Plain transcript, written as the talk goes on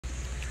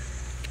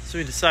So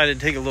we decided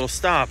to take a little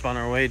stop on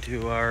our way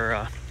to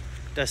our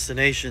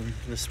destination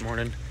this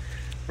morning.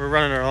 We're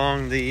running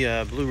along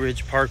the Blue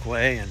Ridge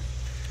Parkway, and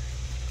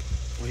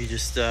we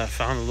just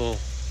found a little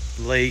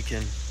lake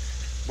and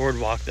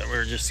boardwalk that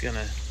we're just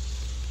gonna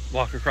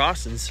walk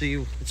across and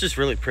see. It's just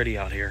really pretty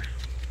out here.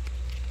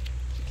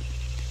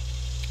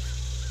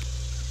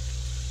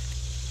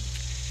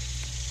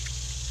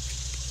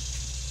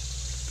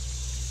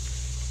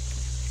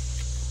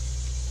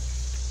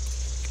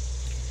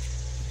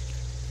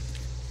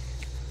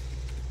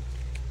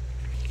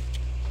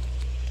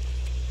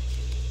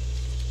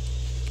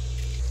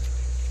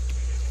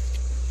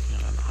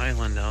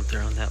 Island out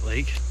there on that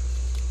lake.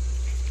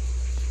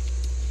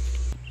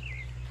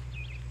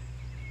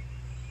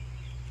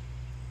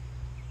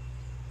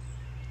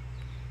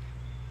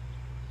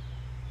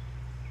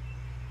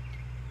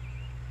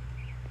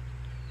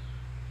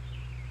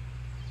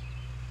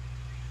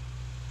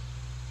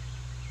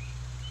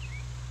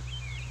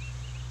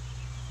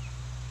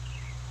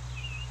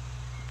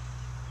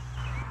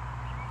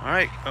 All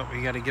right, but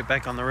we got to get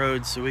back on the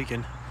road so we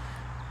can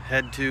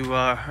head to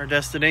our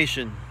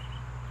destination.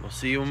 We'll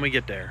see you when we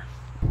get there.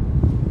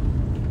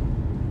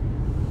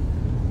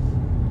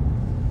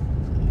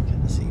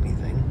 Can't see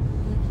anything.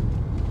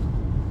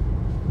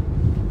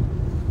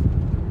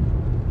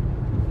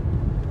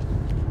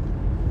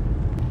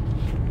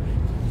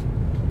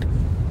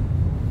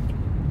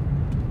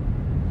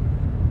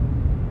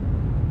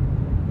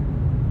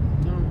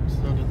 No,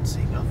 still didn't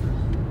see nothing.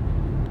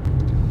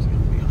 It's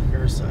gonna be on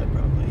your side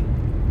probably.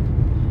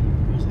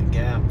 There's a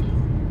gap.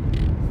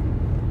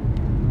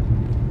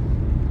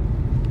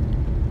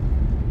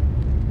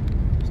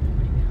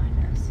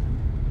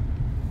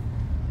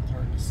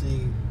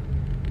 See.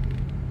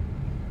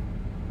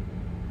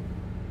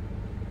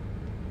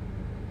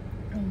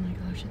 Oh my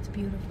gosh, it's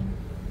beautiful.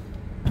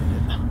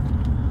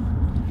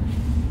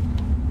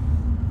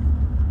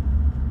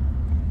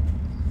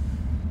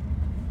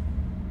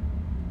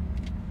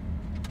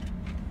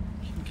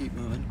 Keep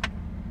moving.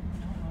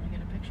 No, I want to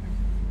get a picture.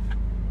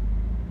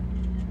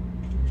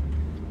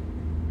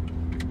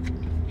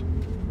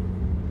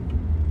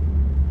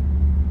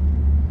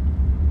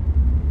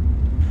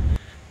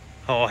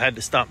 Oh, I had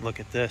to stop and look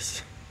at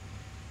this.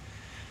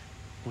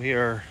 We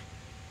are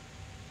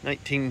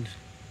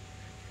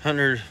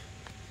 1,900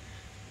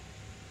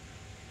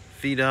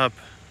 feet up.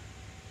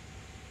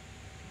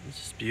 It's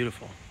just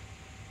beautiful.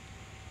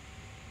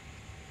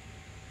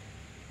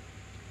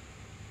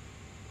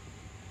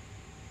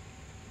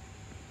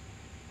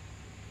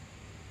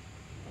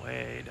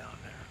 Way down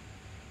there.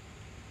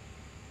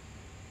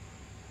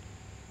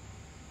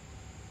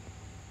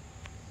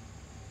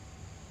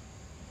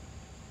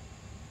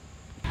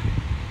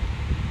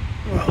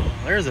 Well,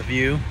 there's a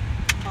view.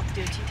 About to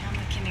do a tea time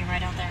with Kimmy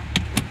right out there.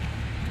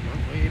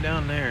 Way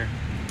down there.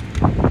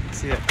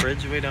 See that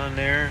bridge way down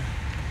there?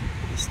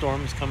 The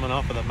storm's coming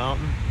off of the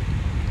mountain.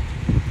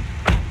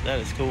 That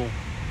is cool.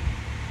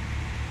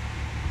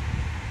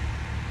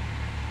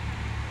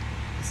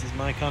 This is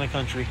my kind of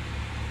country.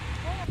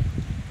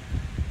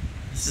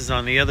 This is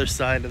on the other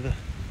side of the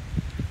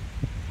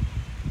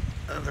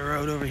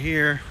road over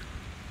here.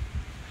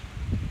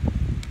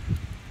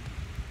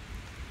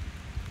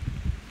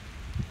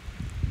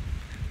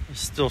 There's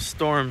still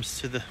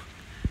storms to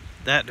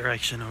that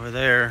direction over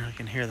there. I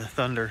can hear the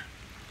thunder.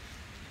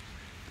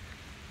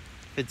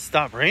 If it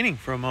stopped raining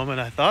for a moment,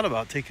 I thought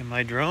about taking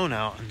my drone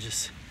out and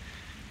just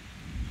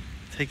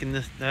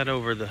taking that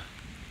over the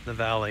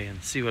valley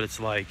and see what it's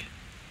like.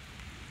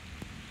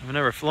 I've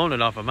never flown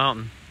it off a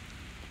mountain,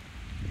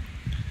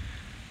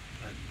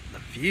 but the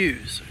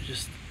views are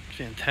just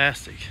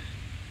fantastic.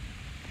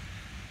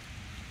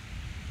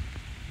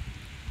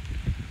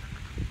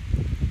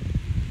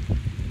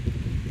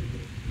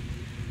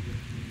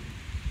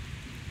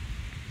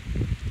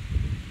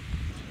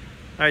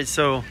 All right,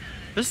 so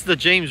this is the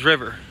James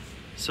River.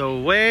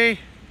 So way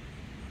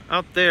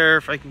out there,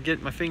 if I can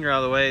get my finger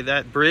out of the way,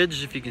 that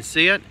bridge, if you can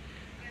see it,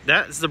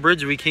 that's the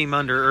bridge we came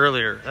under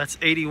earlier. That's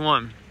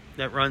 81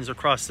 that runs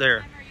across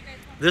there.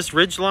 This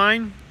ridge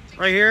line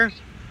right here,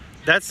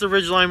 that's the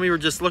ridge line we were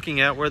just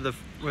looking at, where the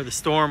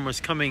storm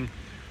was coming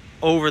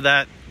over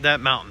that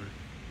mountain.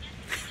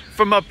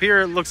 From up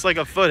here, it looks like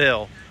a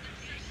foothill.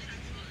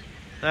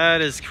 That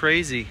is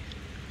crazy.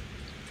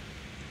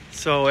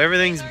 So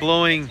everything's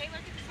blowing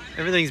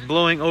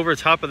over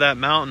top of that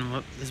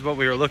mountain is what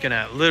we were looking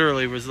at.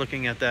 Literally was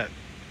looking at that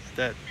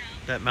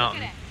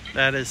mountain.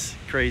 That is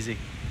crazy.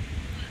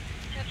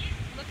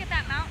 Look at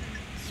that mountain.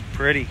 It's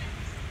pretty.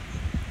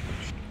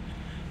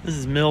 This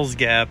is Mills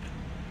Gap.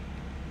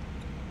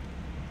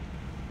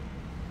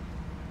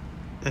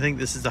 I think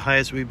this is the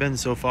highest we've been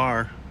so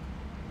far.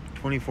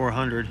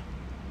 2,400.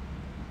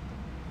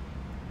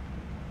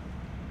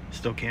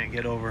 Still can't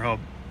get over how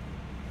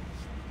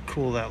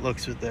cool that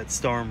looks with that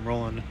storm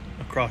rolling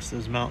across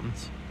those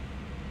mountains.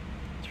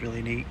 It's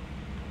really neat.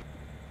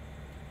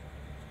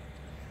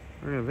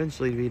 We're gonna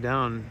eventually be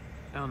down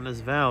this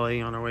valley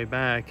on our way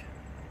back.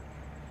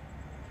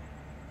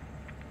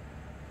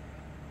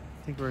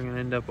 I think we're gonna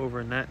end up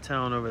over in that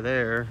town over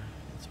there.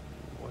 It's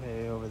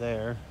way over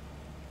there.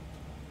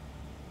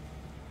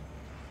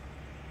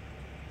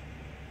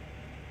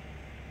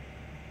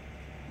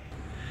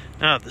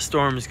 Now that the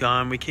storm is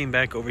gone, we came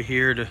back over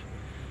here to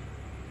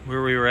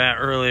where we were at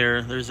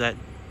earlier. There's that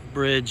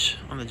bridge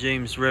on the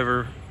James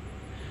River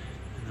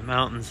in the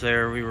mountains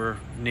there we were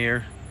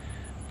near.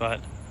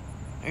 But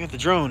I got the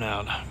drone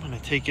out. I'm gonna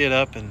take it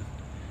up and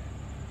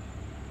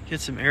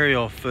get some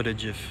aerial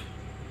footage of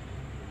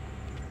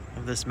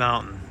this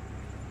mountain.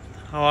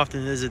 How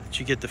often is it that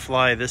you get to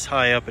fly this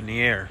high up in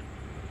the air?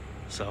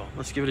 So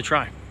let's give it a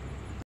try.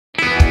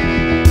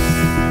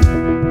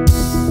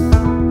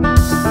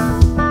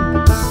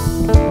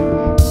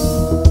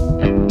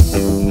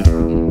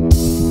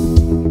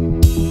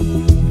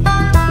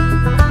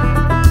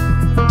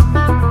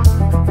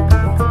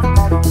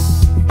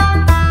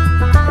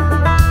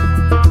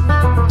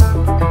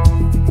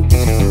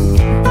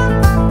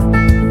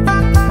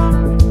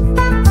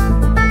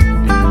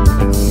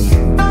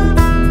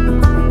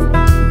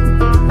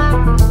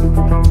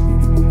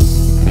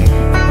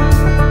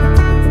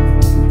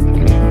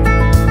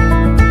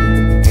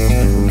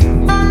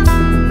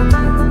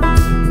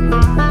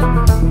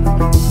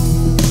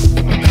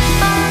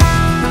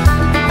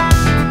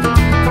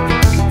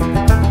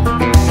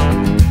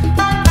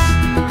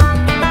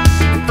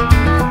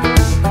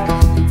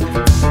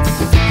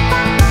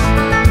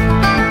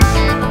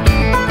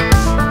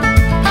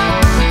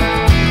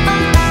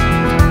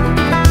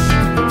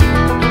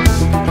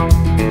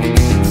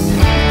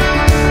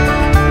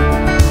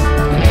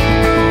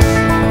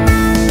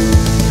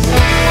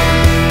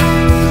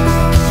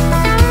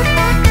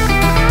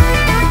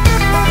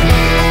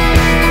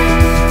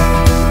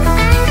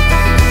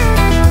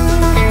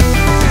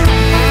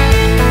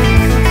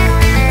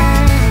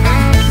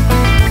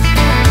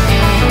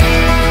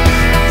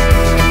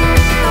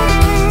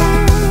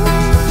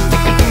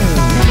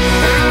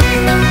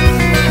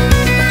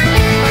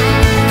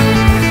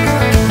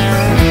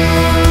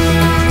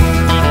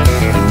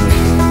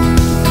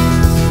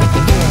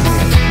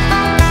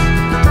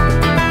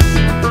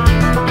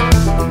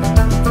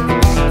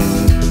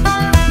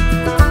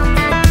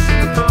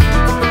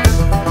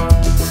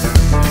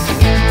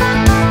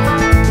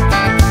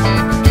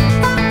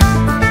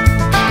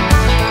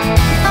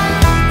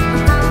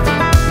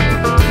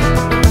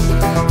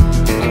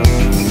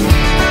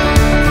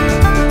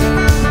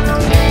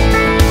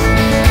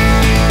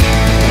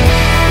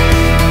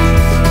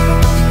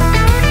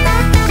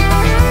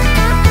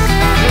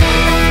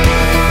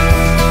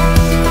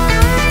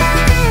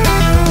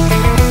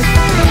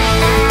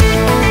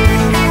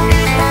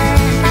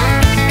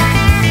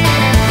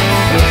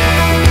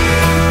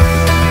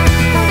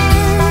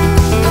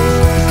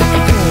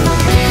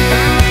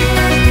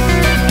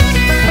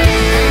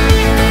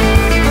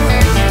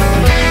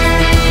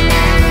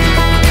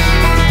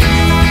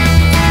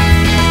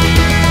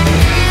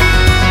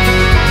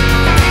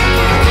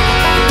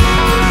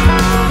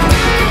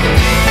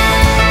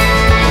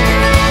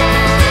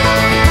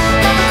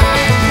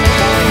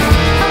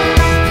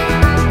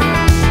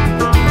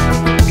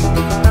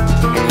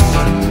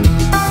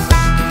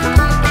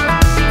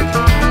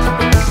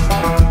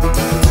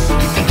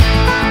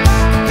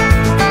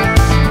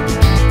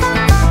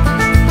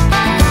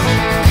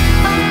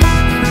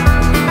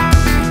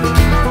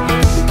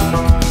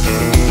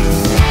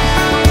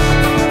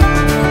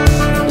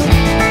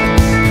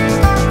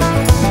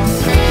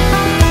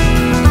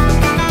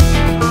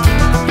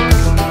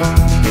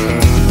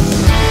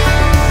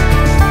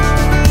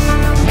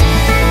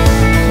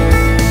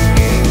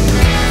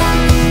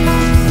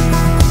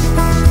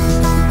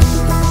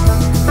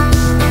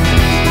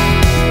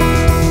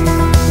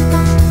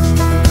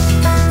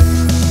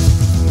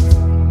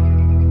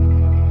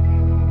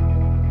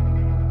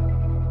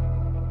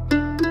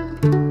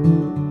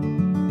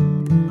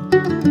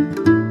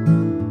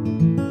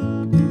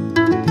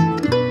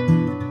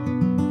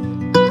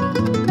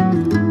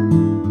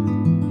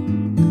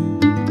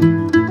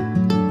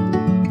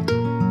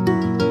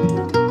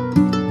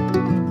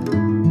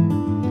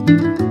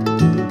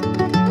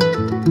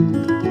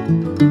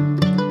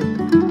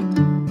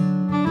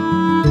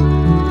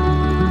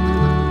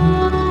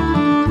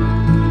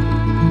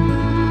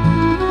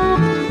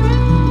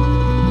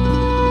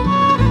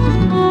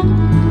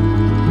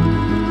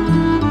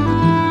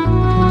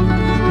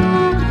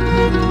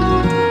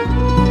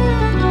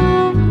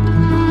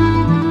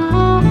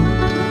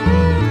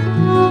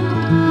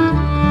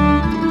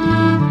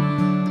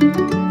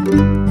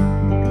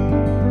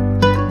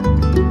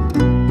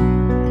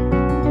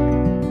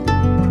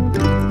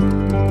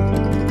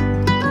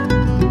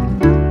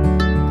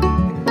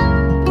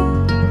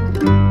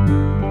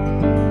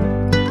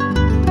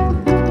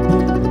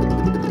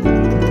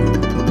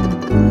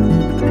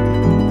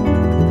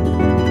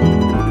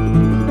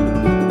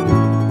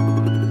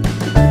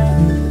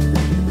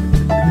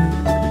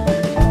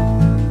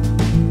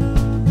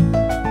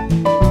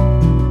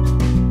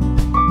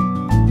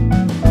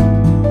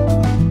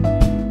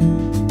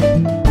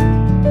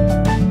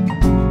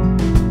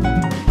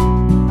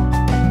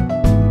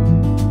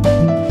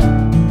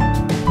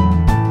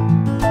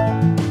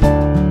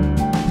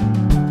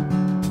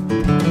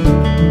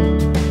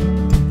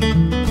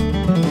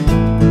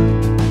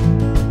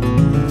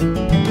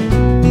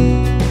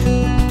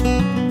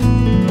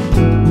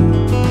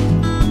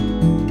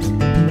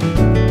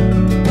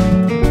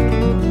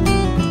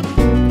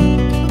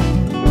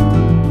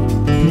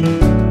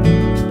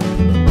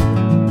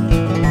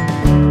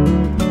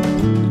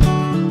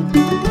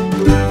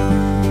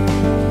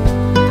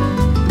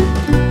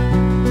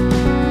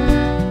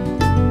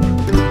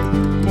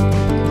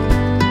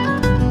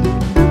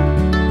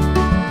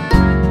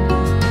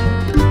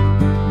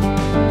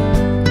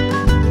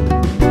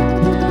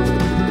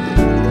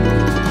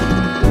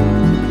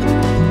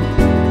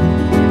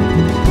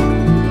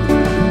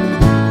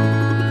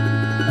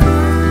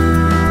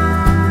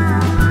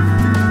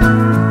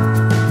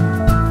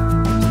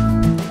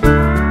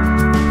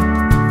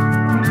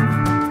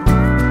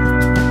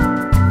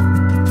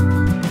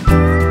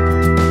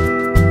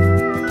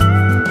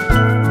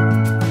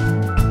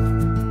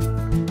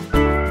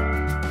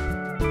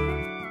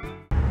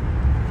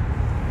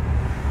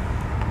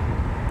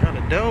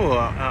 doe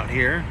out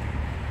here.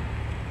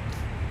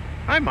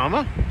 Hi,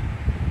 Mama.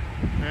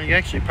 You're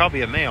actually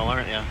probably a male,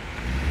 aren't you?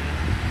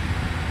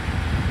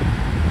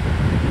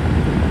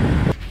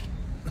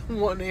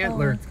 One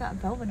antler. Oh, it's got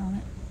velvet on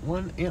it.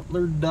 One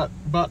antlered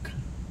buck.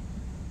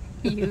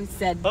 You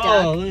said duck.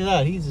 Oh, look at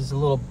that. He's just a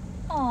little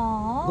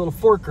Aww.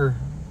 forker.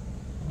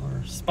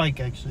 Or spike,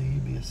 actually.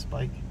 He'd be a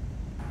spike.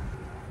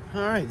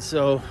 Alright,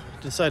 so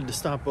decided to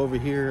stop over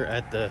here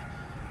at the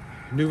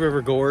New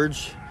River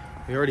Gorge.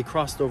 We already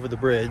crossed over the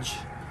bridge.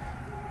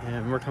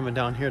 And we're coming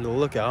down here to the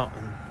lookout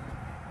and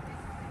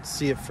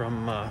see it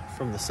from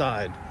the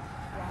side.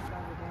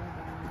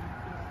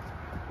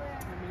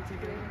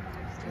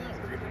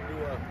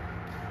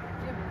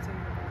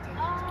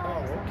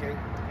 Oh, okay.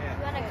 Yeah.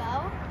 You wanna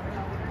go?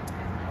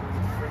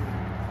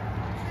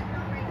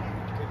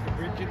 Take the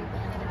bridge in.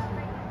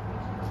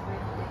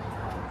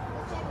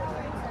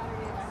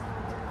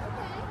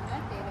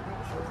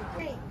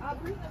 Hey,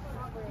 Aubrey.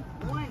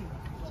 1,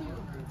 2.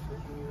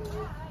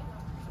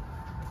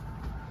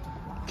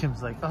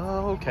 Kim's like,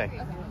 oh, okay.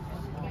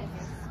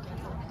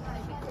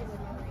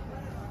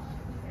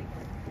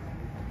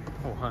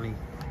 Oh, honey.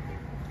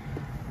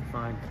 You're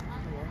fine.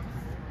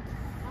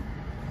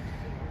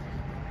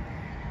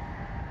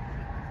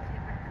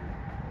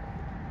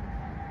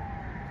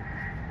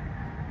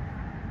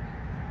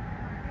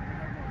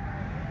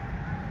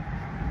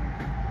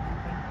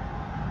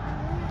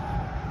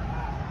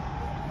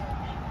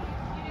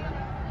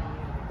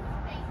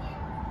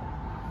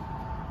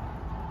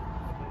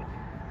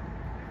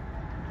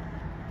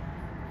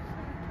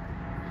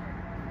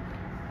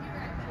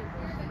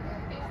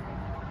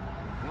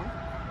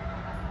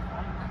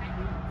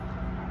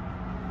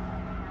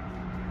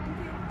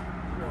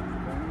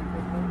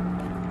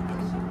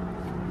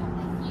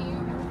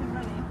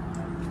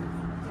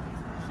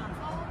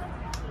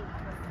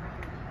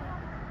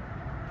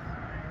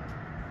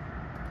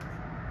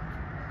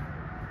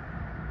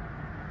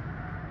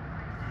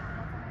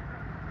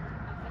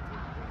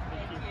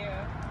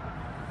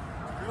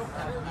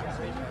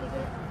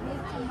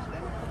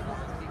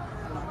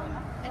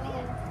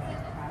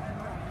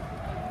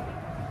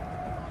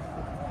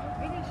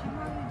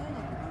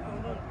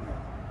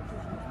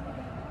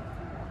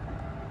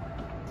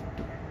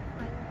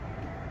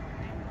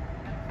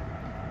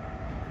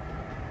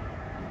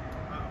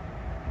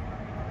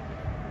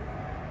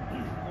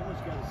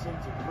 Almost got a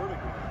sense of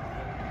vertigo.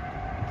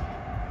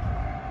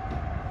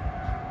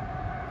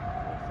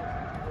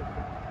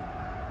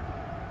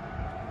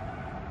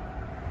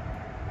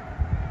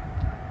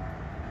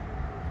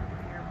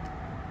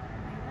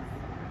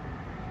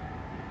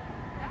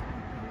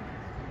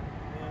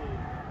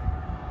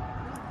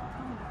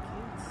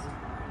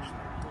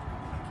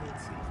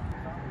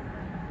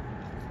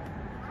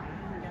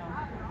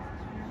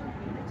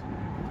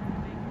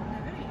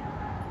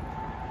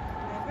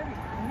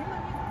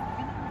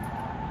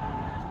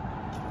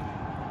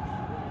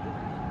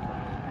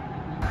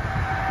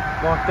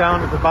 Walk down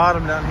to the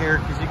bottom down here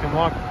because you can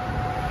walk.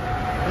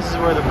 This is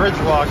where the bridge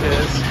walk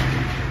is.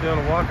 Be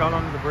able to walk out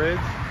onto the bridge.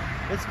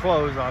 It's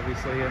closed,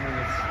 obviously. I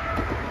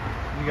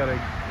mean, you gotta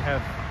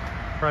have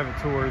private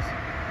tours.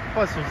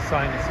 Plus, there's a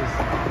sign that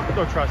says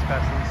no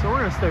trespassing. So we're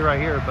gonna stay right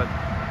here, but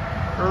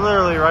we're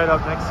literally right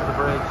up next to the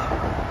bridge.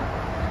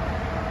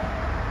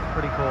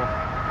 Pretty cool.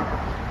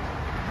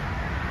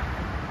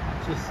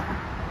 Just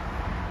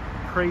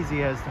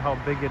crazy as to how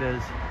big it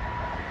is.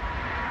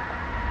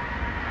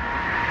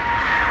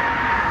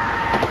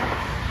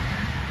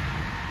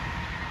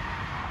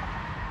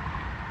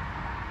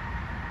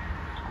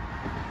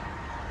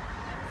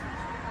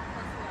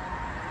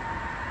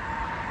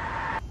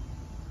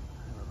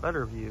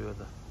 Better view of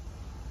the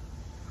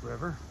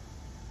river.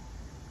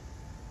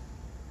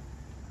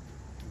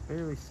 You can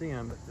barely see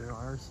them, but there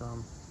are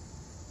some,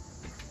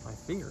 my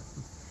finger,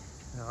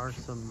 there are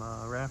some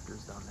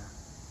rafters down there.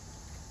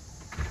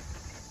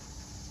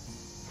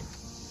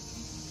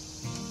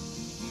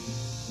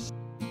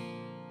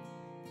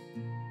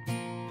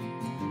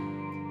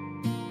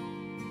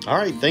 All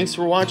right, thanks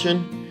for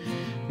watching.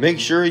 Make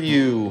sure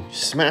you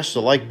smash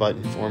the like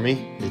button for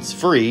me. It's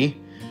free.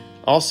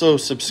 Also,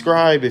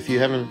 subscribe if you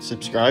haven't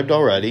subscribed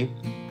already,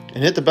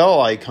 and hit the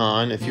bell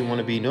icon if you want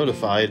to be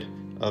notified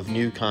of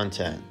new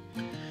content.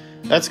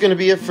 That's going to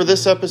be it for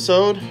this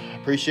episode.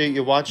 Appreciate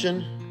you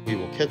watching. We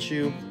will catch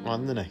you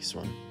on the next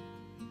one.